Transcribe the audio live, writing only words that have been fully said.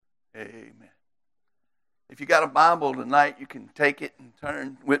Amen. If you got a Bible tonight, you can take it and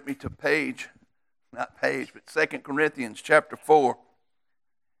turn with me to not page, but 2 Corinthians chapter 4.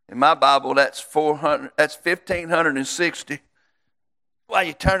 In my Bible, that's 1560. While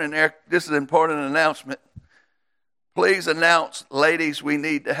you're turning there, this is an important announcement. Please announce, ladies, we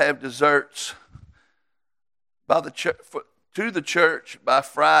need to have desserts to the church by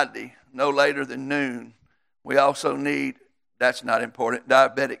Friday, no later than noon. We also need, that's not important,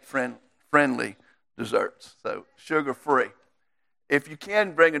 diabetic-friendly desserts, so sugar-free. If you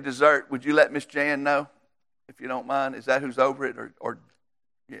can bring a dessert, would you let Miss Jan know, if you don't mind? Is that who's over it? Or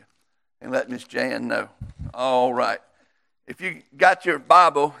yeah, and let Miss Jan know. All right. If you got your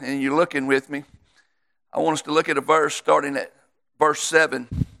Bible and you're looking with me, I want us to look at a verse starting at verse 7.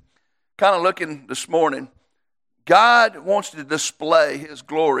 Kind of looking this morning. God wants to display His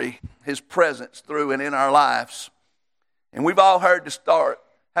glory, His presence through and in our lives. And we've all heard to start.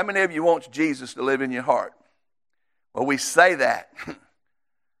 How many of you want Jesus to live in your heart? Well, we say that.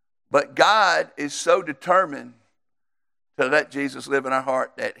 But God is so determined to let Jesus live in our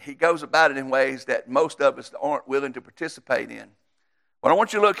heart that He goes about it in ways that most of us aren't willing to participate in. But I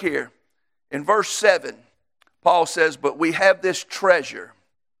want you to look here. In verse 7, Paul says, but we have this treasure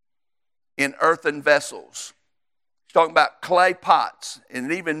in earthen vessels. He's talking about clay pots,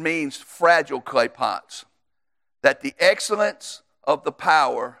 and it even means fragile clay pots, that the excellence of the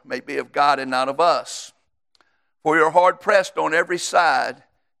power may be of God and not of us. For you're hard pressed on every side,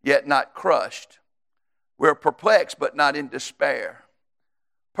 yet not crushed. We're perplexed, but not in despair.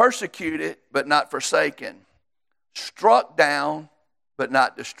 Persecuted, but not forsaken. Struck down, but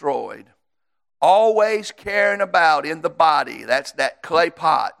not destroyed. Always carrying about in the body, that's that clay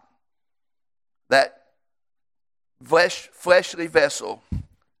pot, that fleshly vessel,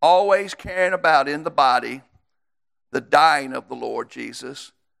 always carrying about in the body the dying of the Lord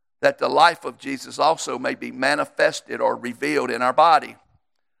Jesus, that the life of Jesus also may be manifested or revealed in our body.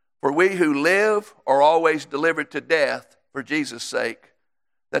 For we who live are always delivered to death for Jesus' sake,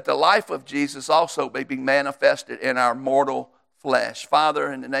 that the life of Jesus also may be manifested in our mortal flesh.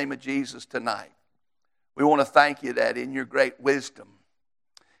 Father, in the name of Jesus tonight, we want to thank you that in your great wisdom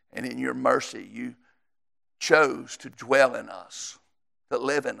and in your mercy, you chose to dwell in us, to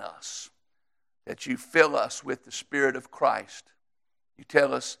live in us, that you fill us with the Spirit of Christ. You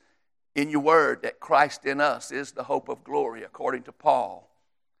tell us in your word that Christ in us is the hope of glory, according to Paul.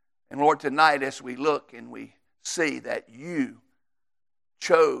 And Lord, tonight as we look and we see that you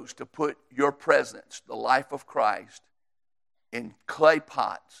chose to put your presence, the life of Christ, in clay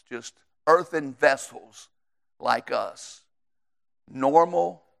pots, just earthen vessels like us,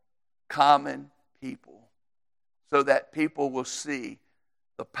 normal, common people, so that people will see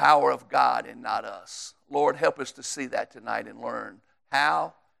the power of God and not us. Lord, help us to see that tonight and learn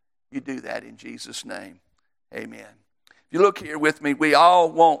how you do that in Jesus' name. Amen. If you look here with me, we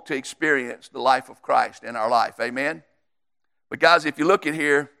all want to experience the life of Christ in our life. Amen. But guys, if you look at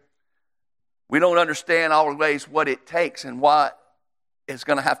here, we don't understand always what it takes and what is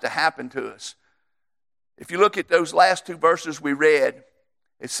going to have to happen to us. If you look at those last two verses we read,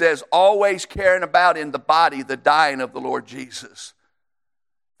 it says, always carrying about in the body the dying of the Lord Jesus.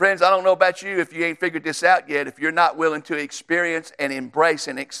 Friends, I don't know about you if you ain't figured this out yet. If you're not willing to experience and embrace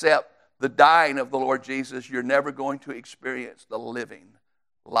and accept the dying of the Lord Jesus, you're never going to experience the living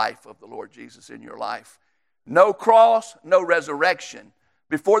life of the Lord Jesus in your life. No cross, no resurrection.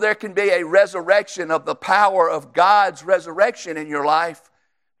 Before there can be a resurrection of the power of God's resurrection in your life,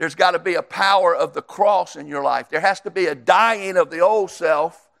 there's got to be a power of the cross in your life. There has to be a dying of the old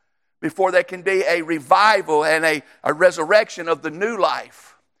self before there can be a revival and a resurrection of the new life.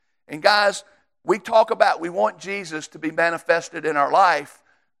 And guys, we want Jesus to be manifested in our life,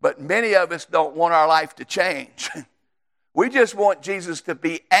 but many of us don't want our life to change. We just want Jesus to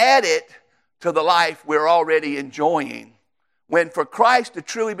be added to the life we're already enjoying. When for Christ to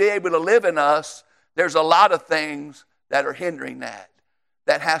truly be able to live in us, there's a lot of things that are hindering that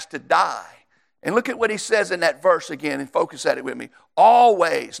has to die. And look at what he says in that verse again and focus at it with me.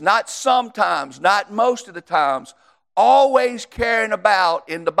 Always, not sometimes, not most of the times, always carrying about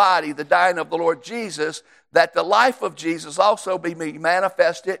in the body the dying of the Lord Jesus, that the life of Jesus also be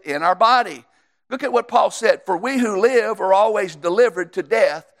manifested in our body. Look at what Paul said. For we who live are always delivered to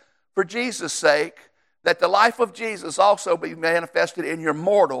death for Jesus' sake, that the life of Jesus also be manifested in your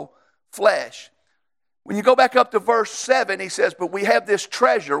mortal flesh. When you go back up to verse 7, he says, but we have this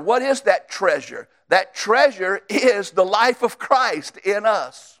treasure. What is that treasure? That treasure is the life of Christ in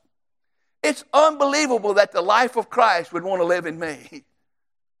us. It's unbelievable that the life of Christ would want to live in me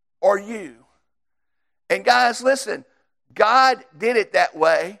or you. And guys, listen, God did it that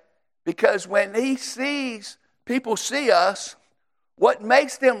way Because when people see us, what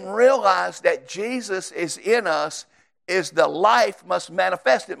makes them realize that Jesus is in us is the life must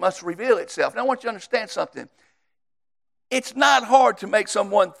manifest. It must reveal itself. Now I want you to understand something. It's not hard to make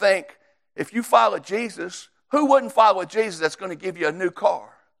someone think, if you follow Jesus, who wouldn't follow Jesus that's going to give you a new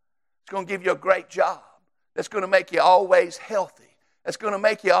car? It's going to give you a great job. That's going to make you always healthy. That's going to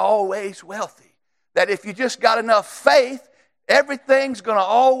make you always wealthy. That if you just got enough faith, everything's going to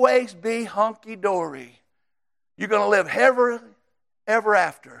always be hunky-dory. You're going to live ever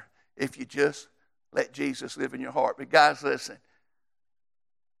after if you just let Jesus live in your heart. But guys, listen.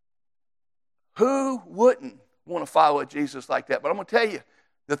 Who wouldn't want to follow Jesus like that? But I'm going to tell you,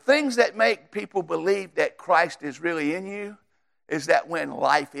 the things that make people believe that Christ is really in you is that when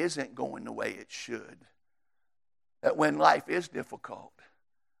life isn't going the way it should, that when life is difficult.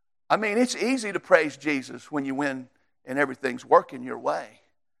 I mean, it's easy to praise Jesus when you win and everything's working your way.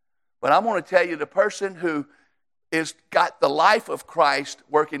 But I'm going to tell you, the person who is got the life of Christ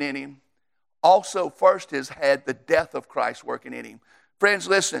working in him also first has had the death of Christ working in him. Friends,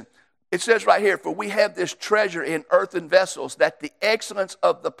 listen. It says right here, for we have this treasure in earthen vessels, that the excellence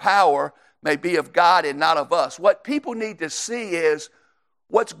of the power may be of God and not of us. What people need to see is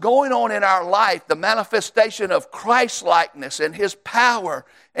what's going on in our life, the manifestation of Christ-likeness and His power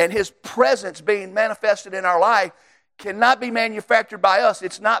and His presence being manifested in our life cannot be manufactured by us.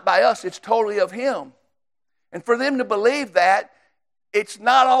 It's not by us. It's totally of Him. And for them to believe that, it's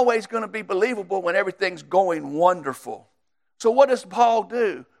not always going to be believable when everything's going wonderful. So what does Paul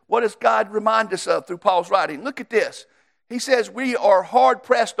do? What does God remind us of through Paul's writing? Look at this. He says, we are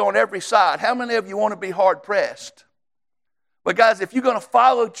hard-pressed on every side. How many of you want to be hard-pressed? But guys, if you're going to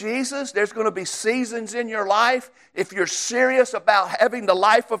follow Jesus, there's going to be seasons in your life. If you're serious about having the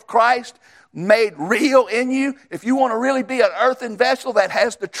life of Christ made real in you, if you want to really be an earthen vessel that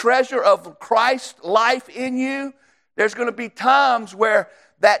has the treasure of Christ's life in you, there's going to be times where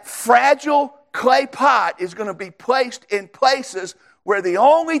that fragile clay pot is going to be placed in places where the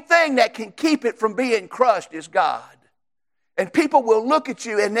only thing that can keep it from being crushed is God. And people will look at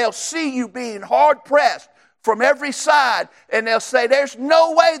you and they'll see you being hard-pressed from every side, and they'll say, there's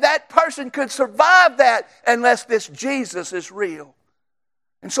no way that person could survive that unless this Jesus is real.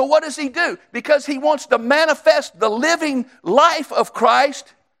 And so what does He do? Because He wants to manifest the living life of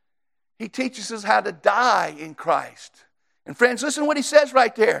Christ, He teaches us how to die in Christ. And friends, listen to what He says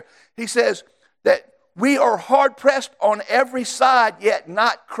right there. He says that we are hard-pressed on every side, yet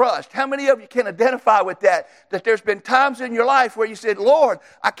not crushed. How many of you can identify with that? That there's been times in your life where you said, Lord,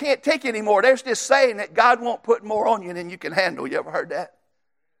 I can't take anymore. There's this saying that God won't put more on you than you can handle. You ever heard that?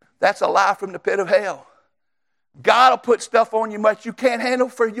 That's a lie from the pit of hell. God will put stuff on you much you can't handle,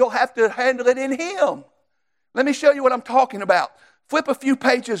 for you'll have to handle it in Him. Let me show you what I'm talking about. Flip a few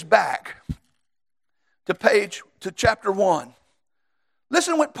pages back to chapter 1.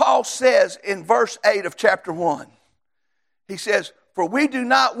 Listen to what Paul says in verse 8 of chapter 1. He says, for we do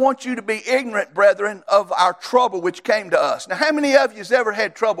not want you to be ignorant, brethren, of our trouble which came to us. Now, how many of you has ever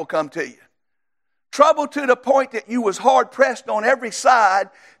had trouble come to you? Trouble to the point that you was hard-pressed on every side,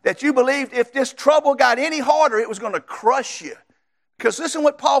 that you believed if this trouble got any harder, it was going to crush you. Because listen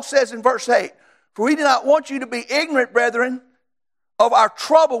what Paul says in verse 8. For we do not want you to be ignorant, brethren, of our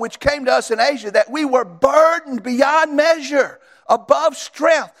trouble which came to us in Asia, that we were burdened beyond measure, above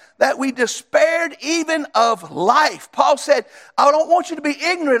strength, that we despaired even of life. Paul said, I don't want you to be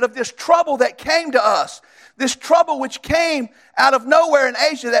ignorant of this trouble that came to us. This trouble which came out of nowhere in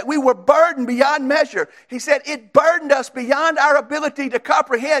Asia, that we were burdened beyond measure. He said it burdened us beyond our ability to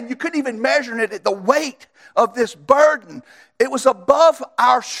comprehend. You couldn't even measure it, the weight of this burden. It was above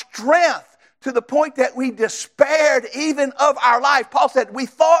our strength, to the point that we despaired even of our life. Paul said we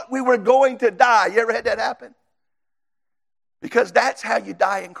thought we were going to die. You ever had that happen? Because that's how you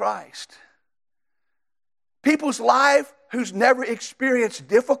die in Christ. People's life who's never experienced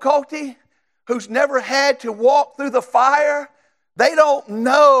difficulty, who's never had to walk through the fire, they don't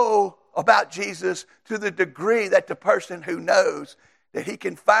know about Jesus to the degree that the person who knows that He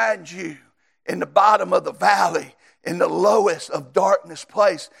can find you in the bottom of the valley, in the lowest of darkness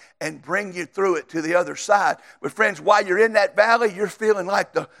place, and bring you through it to the other side. But friends, while you're in that valley, you're feeling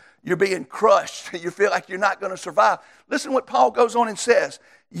like you're being crushed. You feel like you're not going to survive. Listen what Paul goes on and says.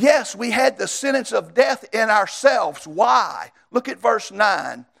 Yes, we had the sentence of death in ourselves. Why? Look at verse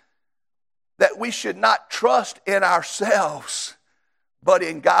 9. That we should not trust in ourselves, but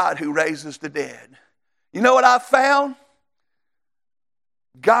in God who raises the dead. You know what I've found?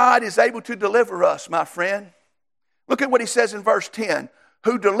 God is able to deliver us, my friend. Look at what he says in verse 10.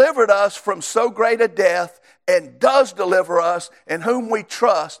 who delivered us from so great a death and does deliver us, in whom we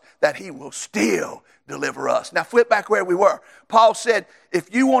trust that he will still deliver us. Now flip back where we were. Paul said,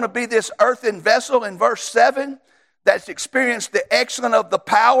 if you want to be this earthen vessel in verse 7 that's experienced the excellence of the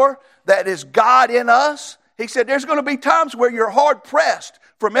power that is God in us, he said there's going to be times where you're hard pressed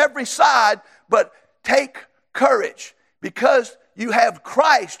from every side, but take courage because you have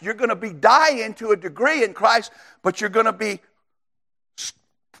Christ. You're going to be dying to a degree in Christ, but you're going to be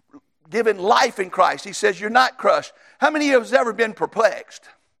given life in Christ. He says you're not crushed. How many of us have ever been perplexed?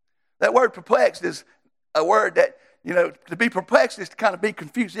 That word perplexed is a word that, to be perplexed is to kind of be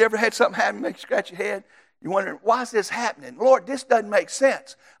confused. You ever had something happen, make you scratch your head? You're wondering, why is this happening? Lord, this doesn't make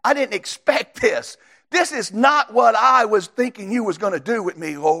sense. I didn't expect this. This is not what I was thinking you was going to do with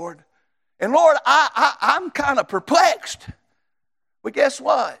me, Lord. And Lord, I'm kind of perplexed. But guess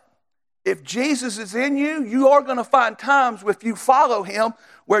what? If Jesus is in you, you are going to find times if you follow him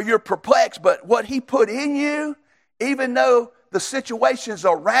where you're perplexed. But what he put in you, even though the situations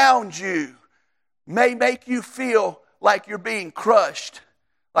around you may make you feel like you're being crushed,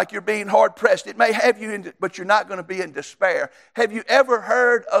 like you're being hard pressed. It may have you, but you're not going to be in despair. Have you ever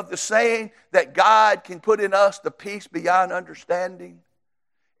heard of the saying that God can put in us the peace beyond understanding?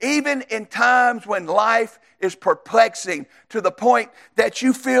 Even in times when life is perplexing to the point that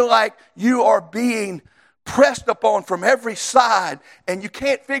you feel like you are being pressed upon from every side and you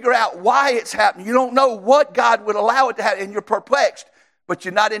can't figure out why it's happening. You don't know what God would allow it to happen and you're perplexed, but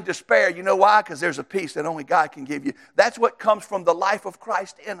you're not in despair. You know why? Because there's a peace that only God can give you. That's what comes from the life of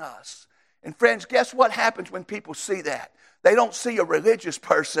Christ in us. And friends, guess what happens when people see that? They don't see a religious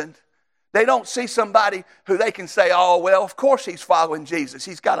person. They don't see somebody who they can say, oh, well, of course he's following Jesus.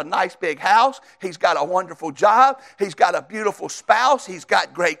 He's got a nice big house. He's got a wonderful job. He's got a beautiful spouse. He's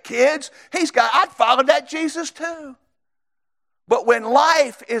got great kids. I'd follow that Jesus too. But when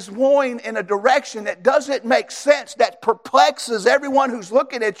life is going in a direction that doesn't make sense, that perplexes everyone who's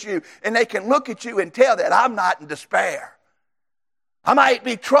looking at you, and they can look at you and tell that I'm not in despair. I might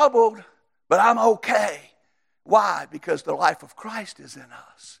be troubled, but I'm okay. Why? Because the life of Christ is in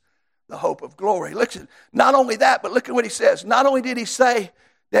us. The hope of glory. Listen, not only that, but look at what he says. Not only did he say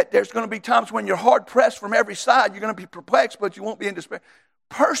that there's going to be times when you're hard pressed from every side, you're going to be perplexed, but you won't be in despair.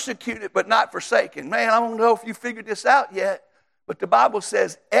 Persecuted, but not forsaken. Man, I don't know if you figured this out yet, but the Bible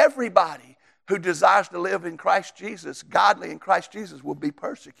says everybody who desires to live in Christ Jesus, godly in Christ Jesus, will be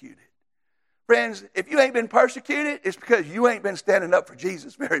persecuted. Friends, if you ain't been persecuted, it's because you ain't been standing up for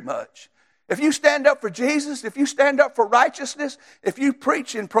Jesus very much. If you stand up for Jesus, if you stand up for righteousness, if you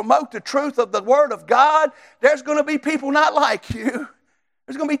preach and promote the truth of the Word of God, there's going to be people not like you.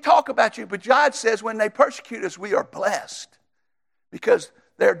 There's going to be talk about you. But God says when they persecute us, we are blessed because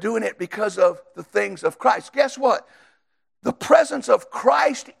they're doing it because of the things of Christ. Guess what? The presence of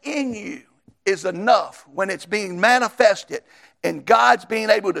Christ in you is enough when it's being manifested and God's being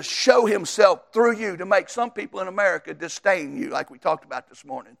able to show himself through you to make some people in America disdain you, like we talked about this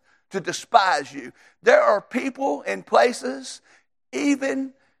morning, to despise you. There are people and places,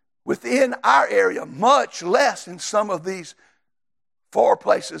 even within our area, much less in some of these far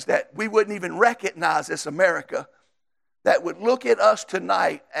places that we wouldn't even recognize as America, that would look at us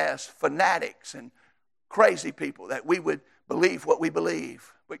tonight as fanatics and crazy people, that we would believe what we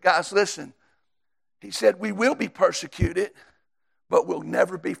believe. But guys, listen, he said we will be persecuted, but we'll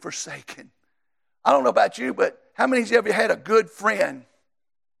never be forsaken. I don't know about you, but how many of you ever had a good friend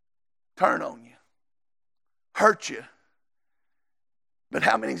turn on you, hurt you? But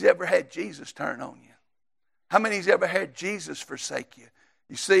how many's ever had Jesus turn on you? How many's ever had Jesus forsake you?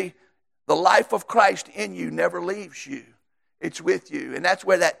 You see, the life of Christ in you never leaves you. It's with you. And that's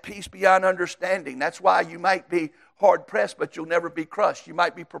where that peace beyond understanding, that's why you might be hard pressed, but you'll never be crushed. You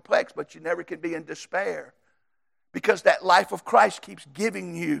might be perplexed, but you never can be in despair. Because that life of Christ keeps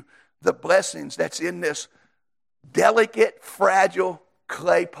giving you the blessings that's in this delicate, fragile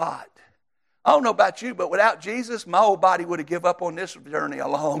clay pot. I don't know about you, but without Jesus, my old body would have given up on this journey a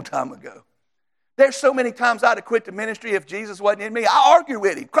long time ago. There's so many times I'd have quit the ministry if Jesus wasn't in me. I argue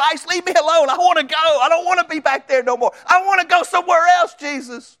with him. Christ, leave me alone. I want to go. I don't want to be back there no more. I want to go somewhere else,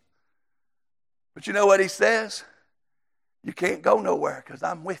 Jesus. But you know what he says? You can't go nowhere because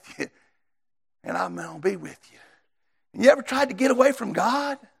I'm with you, and I'm going to be with you. And you ever tried to get away from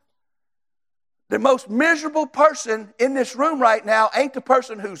God? The most miserable person in this room right now ain't the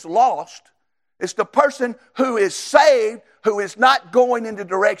person who's lost. It's the person who is saved, who is not going in the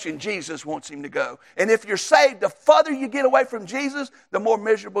direction Jesus wants him to go. And if you're saved, the further you get away from Jesus, the more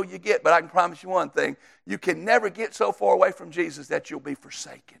miserable you get. But I can promise you one thing. You can never get so far away from Jesus that you'll be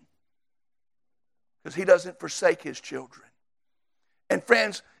forsaken. Because he doesn't forsake his children. And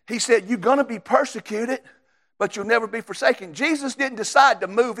friends, he said, you're going to be persecuted, but you'll never be forsaken. Jesus didn't decide to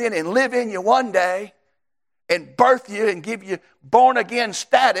move in and live in you one day and birth you and give you born-again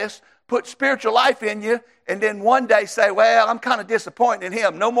status, put spiritual life in you, and then one day say, well, I'm kind of disappointed in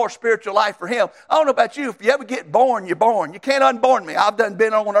him. No more spiritual life for him. I don't know about you. If you ever get born, you're born. You can't unborn me. I've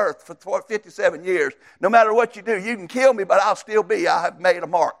been on earth for 57 years. No matter what you do, you can kill me, but I'll still be. I have made a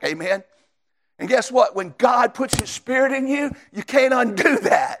mark. Amen? And guess what? When God puts his spirit in you, you can't undo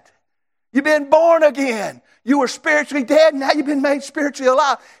that. You've been born again. You were spiritually dead, and now you've been made spiritually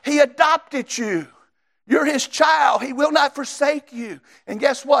alive. He adopted you. You're his child. He will not forsake you. And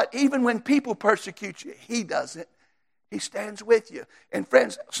guess what? Even when people persecute you, he doesn't. He stands with you. And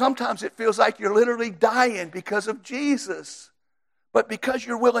friends, sometimes it feels like you're literally dying because of Jesus. But because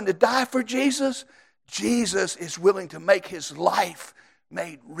you're willing to die for Jesus, Jesus is willing to make his life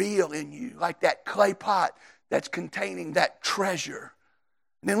made real in you, like that clay pot that's containing that treasure.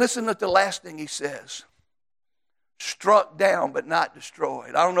 And then listen to the last thing he says. Struck down but not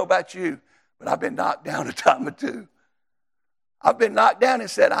destroyed. I don't know about you, but I've been knocked down a time or two. I've been knocked down and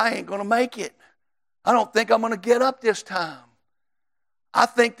said, I ain't going to make it. I don't think I'm going to get up this time. I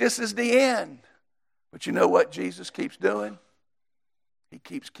think this is the end. But you know what Jesus keeps doing? He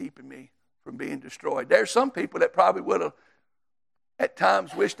keeps keeping me from being destroyed. There's some people that probably would have at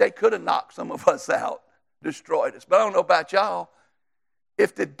times wish they could have knocked some of us out, destroyed us. But I don't know about y'all.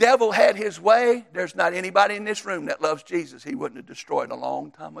 If the devil had his way, there's not anybody in this room that loves Jesus he wouldn't have destroyed a long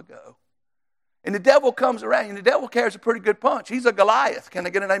time ago. And the devil comes around, and the devil carries a pretty good punch. He's a Goliath. Can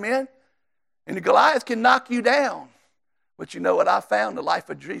I get an amen? And the Goliath can knock you down. But you know what I found? The life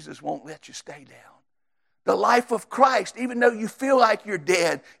of Jesus won't let you stay down. The life of Christ, even though you feel like you're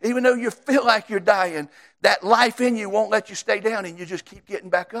dead, even though you feel like you're dying, that life in you won't let you stay down, and you just keep getting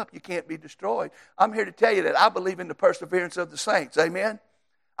back up. You can't be destroyed. I'm here to tell you that I believe in the perseverance of the saints. Amen?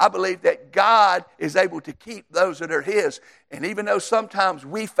 I believe that God is able to keep those that are his. And even though sometimes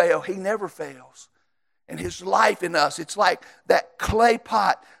we fail, he never fails. And his life in us, it's like that clay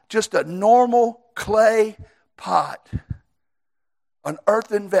pot, just a normal clay pot. An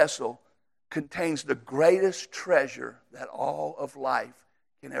earthen vessel contains the greatest treasure that all of life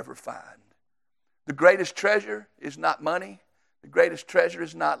can ever find. The greatest treasure is not money. The greatest treasure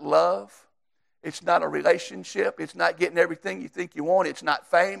is not love. It's not a relationship. It's not getting everything you think you want. It's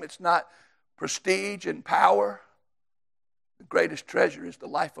not fame. It's not prestige and power. The greatest treasure is the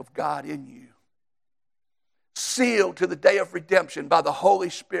life of God in you. Sealed to the day of redemption by the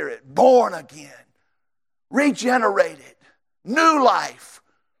Holy Spirit. Born again. Regenerated. New life.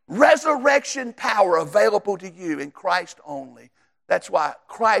 Resurrection power available to you in Christ only. That's why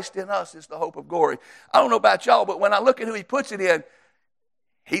Christ in us is the hope of glory. I don't know about y'all, but when I look at who he puts it in,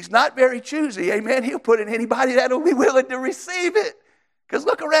 he's not very choosy, amen. He'll put in anybody that'll be willing to receive it. Because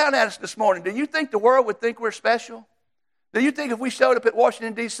look around at us this morning. Do you think the world would think we're special? Do you think if we showed up at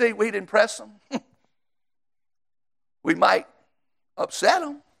Washington, D.C., we'd impress them? We might upset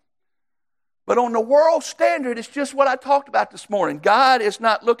them. But on the world standard, it's just what I talked about this morning. God is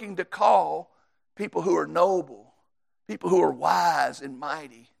not looking to call people who are noble, people who are wise and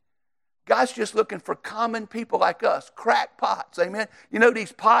mighty. God's just looking for common people like us, crackpots, amen. You know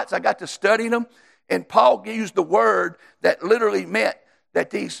these pots, I got to study them, and Paul used the word that literally meant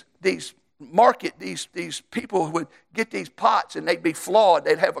that these people would get these pots and they'd be flawed,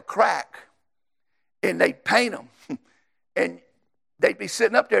 they'd have a crack, and they'd paint them, and they'd be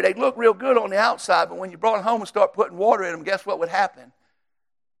sitting up there, they'd look real good on the outside, but when you brought them home and start putting water in them, guess what would happen?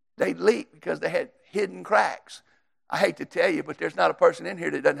 They'd leak because they had hidden cracks. I hate to tell you, but there's not a person in here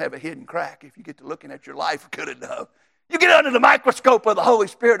that doesn't have a hidden crack if you get to looking at your life good enough. You get under the microscope of the Holy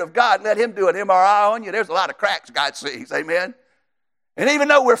Spirit of God and let him do an MRI on you, there's a lot of cracks God sees, amen? And even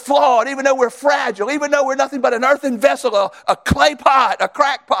though we're flawed, even though we're fragile, even though we're nothing but an earthen vessel, a clay pot, a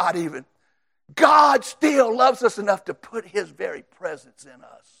crack pot even, God still loves us enough to put his very presence in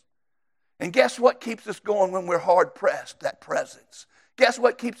us. And guess what keeps us going when we're hard pressed? That presence. Guess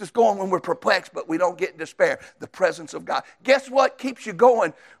what keeps us going when we're perplexed but we don't get in despair? The presence of God. Guess what keeps you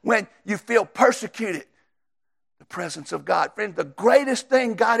going when you feel persecuted? The presence of God. Friend, the greatest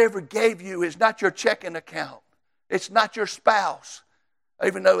thing God ever gave you is not your checking account. It's not your spouse.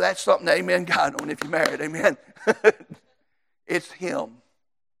 Even though that's something, amen, God on if you're married, amen. It's him.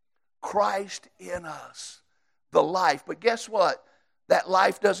 Christ in us. The life. But guess what? That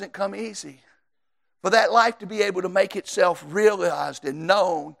life doesn't come easy. For that life to be able to make itself realized and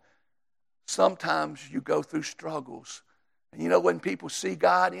known, sometimes you go through struggles. And you know when people see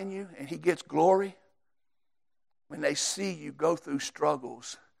God in you and he gets glory? When they see you go through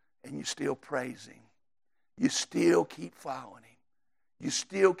struggles and you still praise him. You still keep following him. you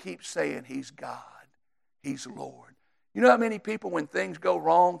still keep saying He's God. He's Lord. You know how many people, when things go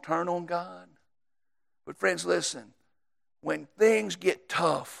wrong, turn on God? But friends, listen. When things get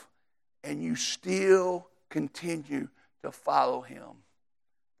tough and you still continue to follow Him,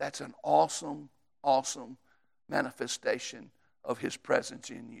 that's an awesome, awesome manifestation of His presence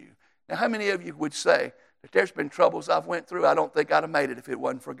in you. Now, how many of you would say that there's been troubles I've went through, I don't think I'd have made it if it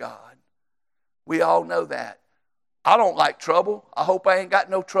wasn't for God? We all know that. I don't like trouble. I hope I ain't got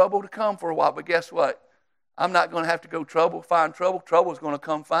no trouble to come for a while. But guess what? I'm not going to have to go find trouble. Trouble's going to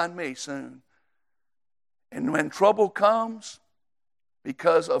come find me soon. And when trouble comes,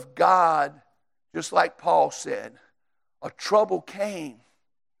 because of God, just like Paul said, a trouble came.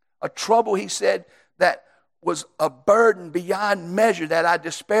 A trouble, he said, that was a burden beyond measure, that I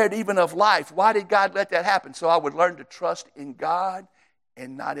despaired even of life. Why did God let that happen? So I would learn to trust in God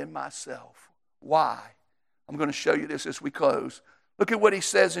and not in myself. Why? I'm going to show you this as we close. Look at what he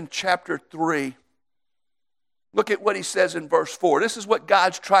says in chapter 3. Look at what he says in verse 4. This is what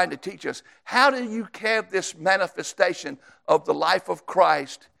God's trying to teach us. How do you have this manifestation of the life of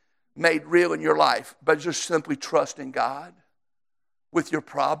Christ made real in your life? By just simply trusting God with your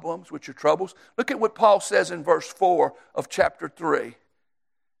problems, with your troubles. Look at what Paul says in verse 4 of chapter 3.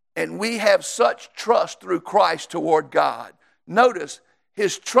 And we have such trust through Christ toward God. Notice,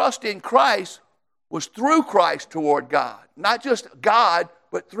 his trust in Christ was through Christ toward God. Not just God,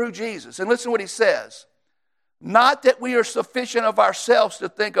 but through Jesus. And listen to what he says. Not that we are sufficient of ourselves to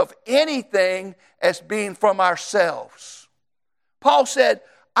think of anything as being from ourselves. Paul said,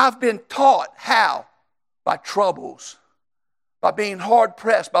 I've been taught how? By troubles, by being hard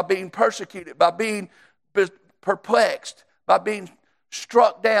pressed, by being persecuted, by being perplexed, by being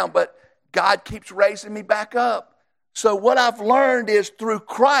struck down. But God keeps raising me back up. So what I've learned is through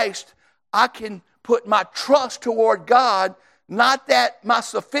Christ, I can put my trust toward God. Not that my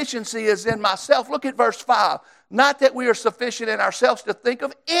sufficiency is in myself. Look at verse 5. Not that we are sufficient in ourselves to think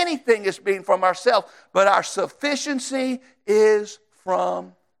of anything as being from ourselves, but our sufficiency is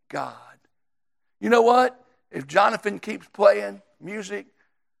from God. You know what? If Jonathan keeps playing music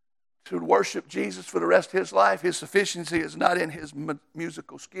to worship Jesus for the rest of his life, his sufficiency is not in his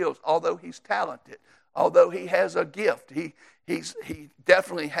musical skills, although he's talented, although he has a gift. He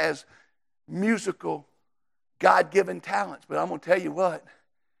definitely has musical God-given talents. But I'm going to tell you what,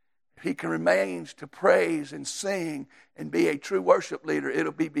 if he can remain to praise and sing and be a true worship leader,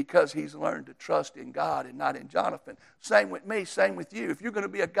 it'll be because he's learned to trust in God and not in Jonathan. Same with me, same with you. If you're going to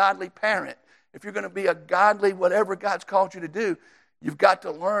be a godly parent, if you're going to be a godly whatever God's called you to do, you've got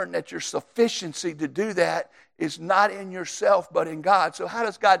to learn that your sufficiency to do that is not in yourself but in God. So how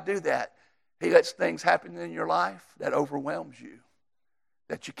does God do that? He lets things happen in your life that overwhelms you,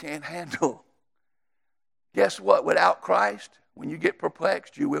 that you can't handle. Guess what? Without Christ, when you get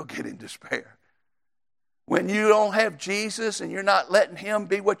perplexed, you will get in despair. When you don't have Jesus and you're not letting Him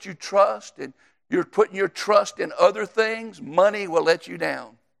be what you trust and you're putting your trust in other things, money will let you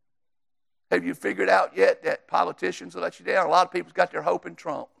down. Have you figured out yet that politicians will let you down? A lot of people's got their hope in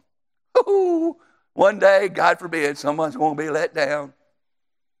Trump. Ooh, one day, God forbid, someone's going to be let down.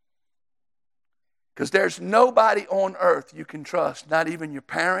 Because there's nobody on earth you can trust, not even your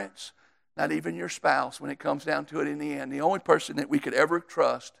parents, not even your spouse, when it comes down to it in the end. The only person that we could ever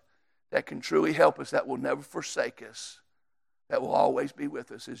trust that can truly help us, that will never forsake us, that will always be with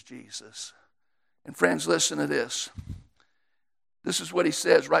us, is Jesus. And friends, listen to this. This is what he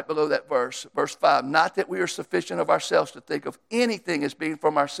says right below that verse, verse 5. Not that we are sufficient of ourselves to think of anything as being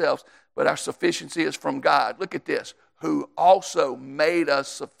from ourselves, but our sufficiency is from God. Look at this. Who also made us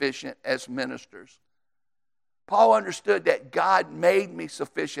sufficient as ministers. Paul understood that God made me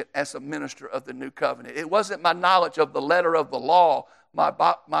sufficient as a minister of the new covenant. It wasn't my knowledge of the letter of the law, my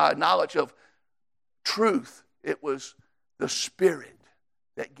knowledge of truth. It was the Spirit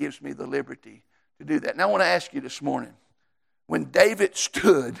that gives me the liberty to do that. Now I want to ask you this morning, when David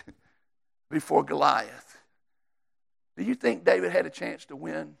stood before Goliath, do you think David had a chance to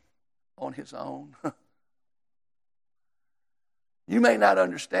win on his own? You may not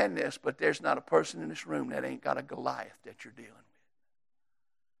understand this, but there's not a person in this room that ain't got a Goliath that you're dealing with.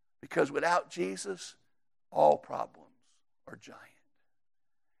 Because without Jesus, all problems are giant.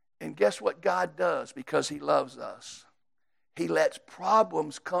 And guess what God does? Because He loves us, He lets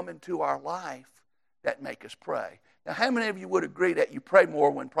problems come into our life that make us pray. Now, how many of you would agree that you pray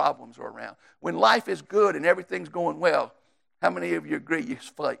more when problems are around? When life is good and everything's going well, how many of you agree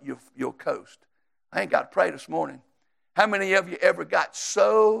you'll coast? I ain't got to pray this morning. How many of you ever got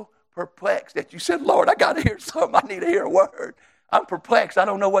so perplexed that you said, Lord, I got to hear something. I need to hear a word. I'm perplexed. I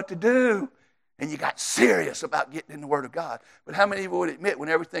don't know what to do. and you got serious about getting in the Word of God. But how many of you would admit when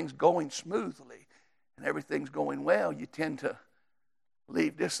everything's going smoothly and everything's going well, you tend to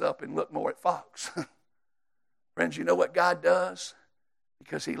leave this up and look more at Fox? Friends, you know what God does?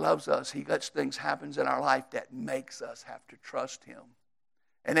 Because He loves us, He lets things happen in our life that makes us have to trust Him.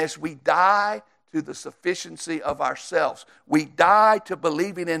 And as we die to the sufficiency of ourselves, we die to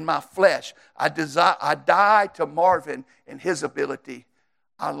believing in my flesh. I die to Marvin and his ability.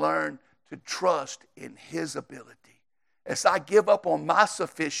 I learn to trust in His ability. As I give up on my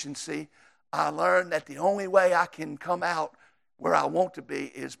sufficiency, I learn that the only way I can come out where I want to be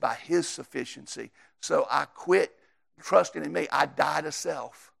is by His sufficiency. So I quit trusting in me. I die to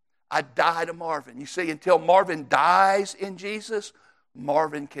self. I die to Marvin. You see, until Marvin dies in Jesus,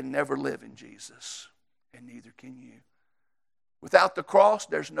 Marvin can never live in Jesus, and neither can you. Without the cross,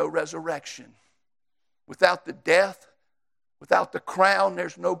 there's no resurrection. Without the death, without the crown,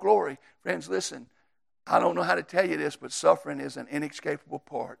 there's no glory. Friends, listen, I don't know how to tell you this, but suffering is an inescapable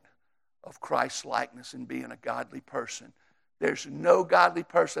part of Christ's likeness and being a godly person. There's no godly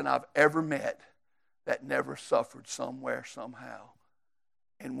person I've ever met that never suffered somewhere, somehow,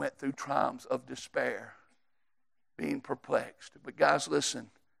 and went through times of despair, being perplexed. But guys,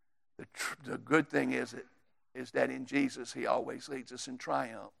 listen, the good thing is that in Jesus, He always leads us in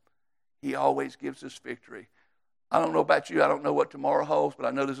triumph. He always gives us victory. I don't know about you. I don't know what tomorrow holds, but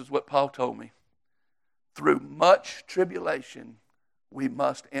I know this is what Paul told me. Through much tribulation, we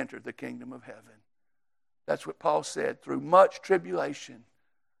must enter the kingdom of heaven. That's what Paul said. Through much tribulation,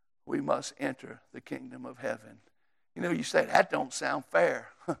 we must enter the kingdom of heaven. You know, you say, that don't sound fair.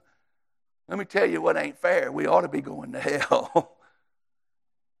 Let me tell you what ain't fair. We ought to be going to hell.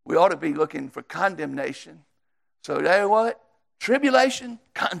 We ought to be looking for condemnation. So, you know what? Tribulation,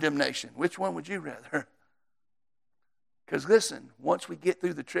 condemnation. Which one would you rather? Because listen, once we get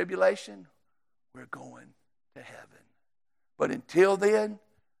through the tribulation, we're going to heaven. But until then,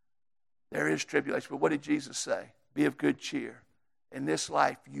 there is tribulation. But what did Jesus say? Be of good cheer. In this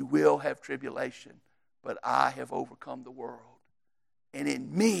life, you will have tribulation, but I have overcome the world. And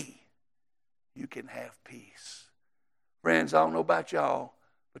in me, you can have peace. Friends, I don't know about y'all,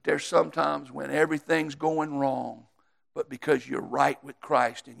 but there's sometimes when everything's going wrong, but because you're right with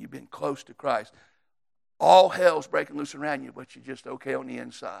Christ and you've been close to Christ, all hell's breaking loose around you, but you're just okay on the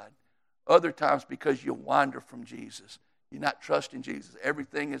inside. Other times because you wander from Jesus. You're not trusting Jesus.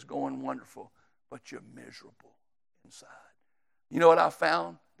 Everything is going wonderful, but you're miserable inside. You know what I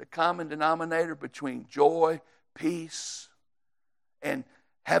found? The common denominator between joy, peace, and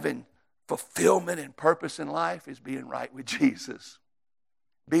having fulfillment and purpose in life is being right with Jesus.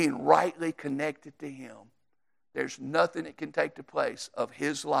 Being rightly connected to Him. There's nothing that can take the place of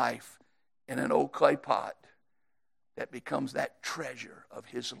His life in an old clay pot that becomes that treasure of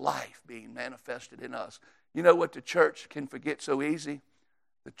His life being manifested in us. You know what the church can forget so easy?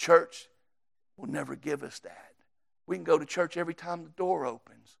 The church will never give us that. We can go to church every time the door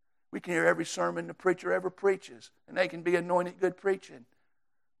opens. We can hear every sermon the preacher ever preaches, and they can be anointed good preaching.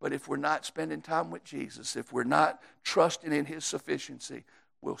 But if we're not spending time with Jesus, if we're not trusting in His sufficiency,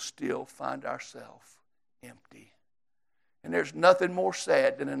 we'll still find ourselves empty. And there's nothing more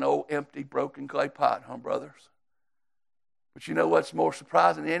sad than an old, empty, broken clay pot, huh, brothers? But you know what's more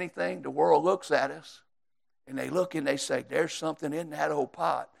surprising than anything? The world looks at us, and they look and they say, there's something in that old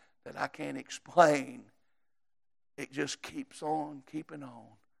pot that I can't explain. It just keeps on keeping on.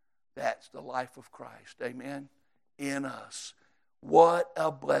 That's the life of Christ, amen, in us. What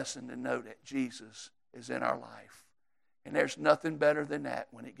a blessing to know that Jesus is in our life. And there's nothing better than that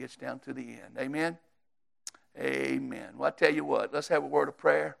when it gets down to the end, amen? Amen. Well, I tell you what, let's have a word of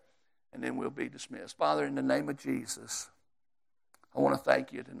prayer, and then we'll be dismissed. Father, in the name of Jesus, I want to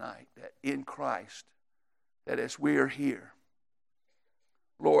thank you tonight that in Christ, that as we are here,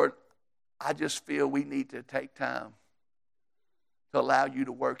 Lord, I just feel we need to take time to allow you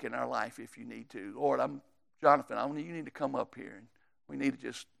to work in our life if you need to. Lord, Jonathan, you need to come up here, and we need to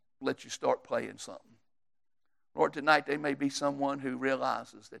just let you start playing something. Lord, tonight there may be someone who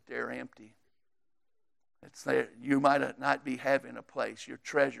realizes that they're empty. You might not be having a place. Your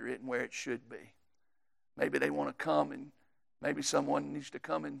treasure isn't where it should be. Maybe they want to come, and maybe someone needs to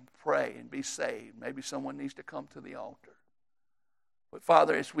come and pray and be saved. Maybe someone needs to come to the altar. But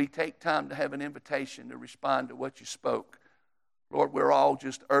Father, as we take time to have an invitation to respond to what you spoke, Lord, we're all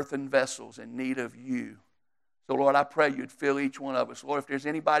just earthen vessels in need of you. So Lord, I pray you'd fill each one of us. Lord, if there's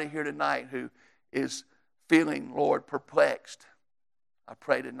anybody here tonight who is feeling, Lord, perplexed, I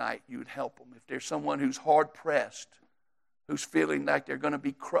pray tonight you would help them. If there's someone who's hard-pressed, who's feeling like they're going to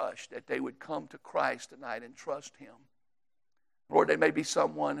be crushed, that they would come to Christ tonight and trust Him. Lord, there may be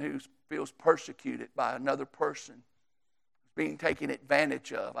someone who feels persecuted by another person, being taken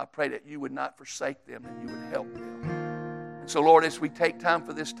advantage of. I pray that you would not forsake them and you would help them. And so, Lord, as we take time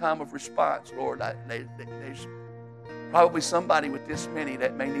for this time of response, Lord, there's probably somebody with this many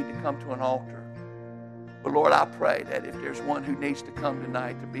that may need to come to an altar. But Lord, I pray that if there's one who needs to come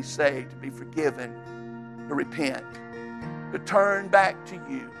tonight to be saved, to be forgiven, to repent, to turn back to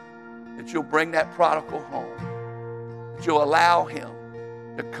you, that you'll bring that prodigal home, that you'll allow him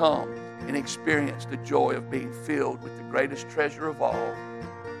to come and experience the joy of being filled with the greatest treasure of all,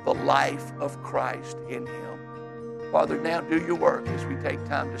 the life of Christ in him. Father, now do your work as we take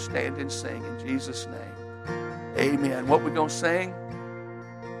time to stand and sing in Jesus' name. Amen. What we're going to sing?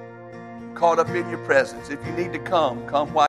 Caught up in your presence. If you need to come while